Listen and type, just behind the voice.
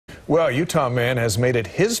Well, a Utah man has made it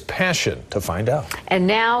his passion to find out. And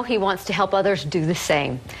now he wants to help others do the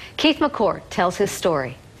same. Keith McCord tells his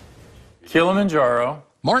story. Kilimanjaro.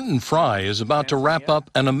 Martin Fry is about to wrap up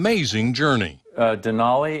an amazing journey.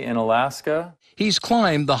 Denali in Alaska. He's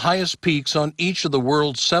climbed the highest peaks on each of the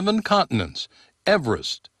world's 7 continents: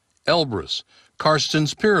 Everest, Elbrus,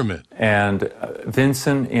 Karsten's Pyramid, and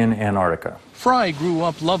Vinson in Antarctica. Fry grew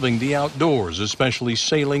up loving the outdoors, especially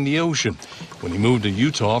sailing the ocean. When he moved to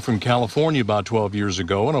Utah from California about 12 years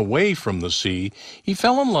ago and away from the sea, he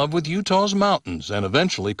fell in love with Utah's mountains and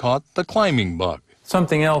eventually caught the climbing bug.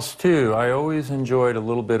 Something else, too, I always enjoyed a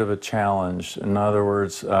little bit of a challenge. In other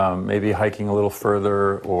words, maybe hiking a little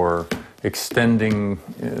further or extending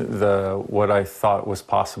what I thought was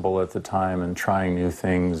possible at the time and trying new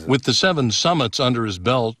things. With the 7 summits under his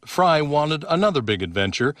belt, Fry wanted another big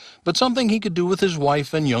adventure, but something he could do with his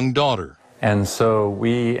wife and young daughter. And so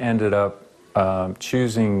we ended up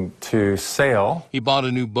choosing to sail. He bought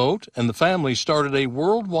a new boat, and the family started a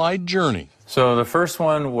worldwide journey. So the first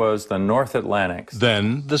one was the North Atlantic.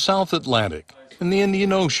 Then the South Atlantic and the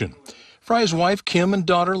Indian Ocean. Fry's wife Kim and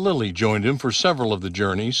daughter Lily joined him for several of the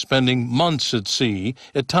journeys, spending months at sea,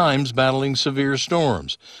 at times battling severe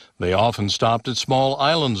storms. They often stopped at small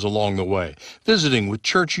islands along the way, visiting with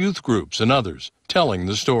church youth groups and others, telling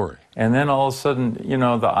the story. And then all of a sudden, you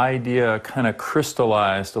know, the idea kind of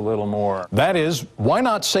crystallized a little more. That is, why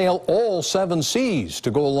not sail all 7 seas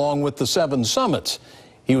to go along with the 7 summits?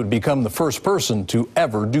 He would become the first person to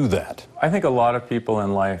ever do that. I think a lot of people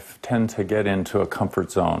in life tend to get into a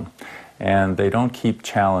comfort zone, and they don't keep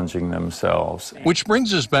challenging themselves. Which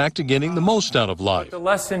brings us back to getting the most out of life. The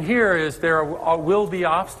lesson here is there will be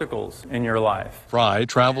obstacles in your life. Fry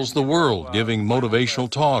travels the world, giving motivational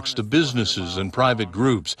talks to businesses and private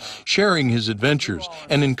groups, sharing his adventures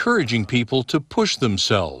and encouraging people to push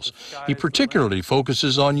themselves. He particularly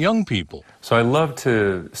focuses on young people. So I love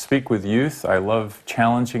to speak with youth. I love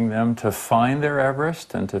challenging them to find their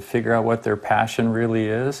Everest and to figure out what their passion really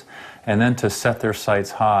is, and then to set their sights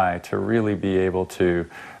high, to really be able to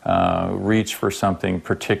reach for something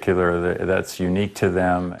particular that's unique to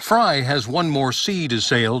them. Fry has one more sea to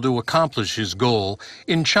sail to accomplish his goal.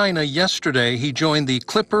 In China yesterday, he joined the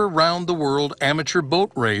Clipper Round the World amateur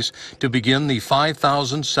boat race to begin the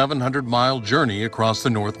 5,700-mile journey across the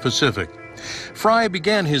North Pacific. Fry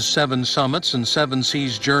began his 7 summits and 7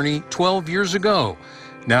 seas journey 12 years ago.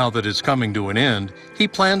 Now that it's coming to an end, he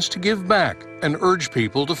plans to give back and urge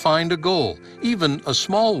people to find a goal, even a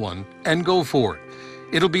small one, and go for it.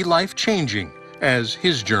 It'll be life-changing, as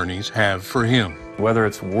his journeys have for him. Whether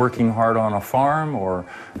it's working hard on a farm or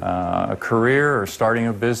a career or starting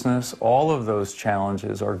a business, all of those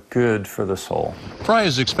challenges are good for the soul. Fry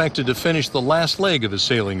is expected to finish the last leg of his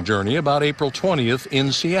sailing journey about April 20th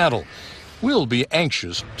in Seattle. We'll be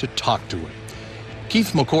anxious to talk to him.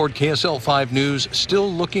 Keith McCord, KSL 5 News,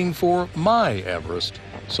 still looking for my Everest,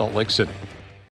 Salt Lake City.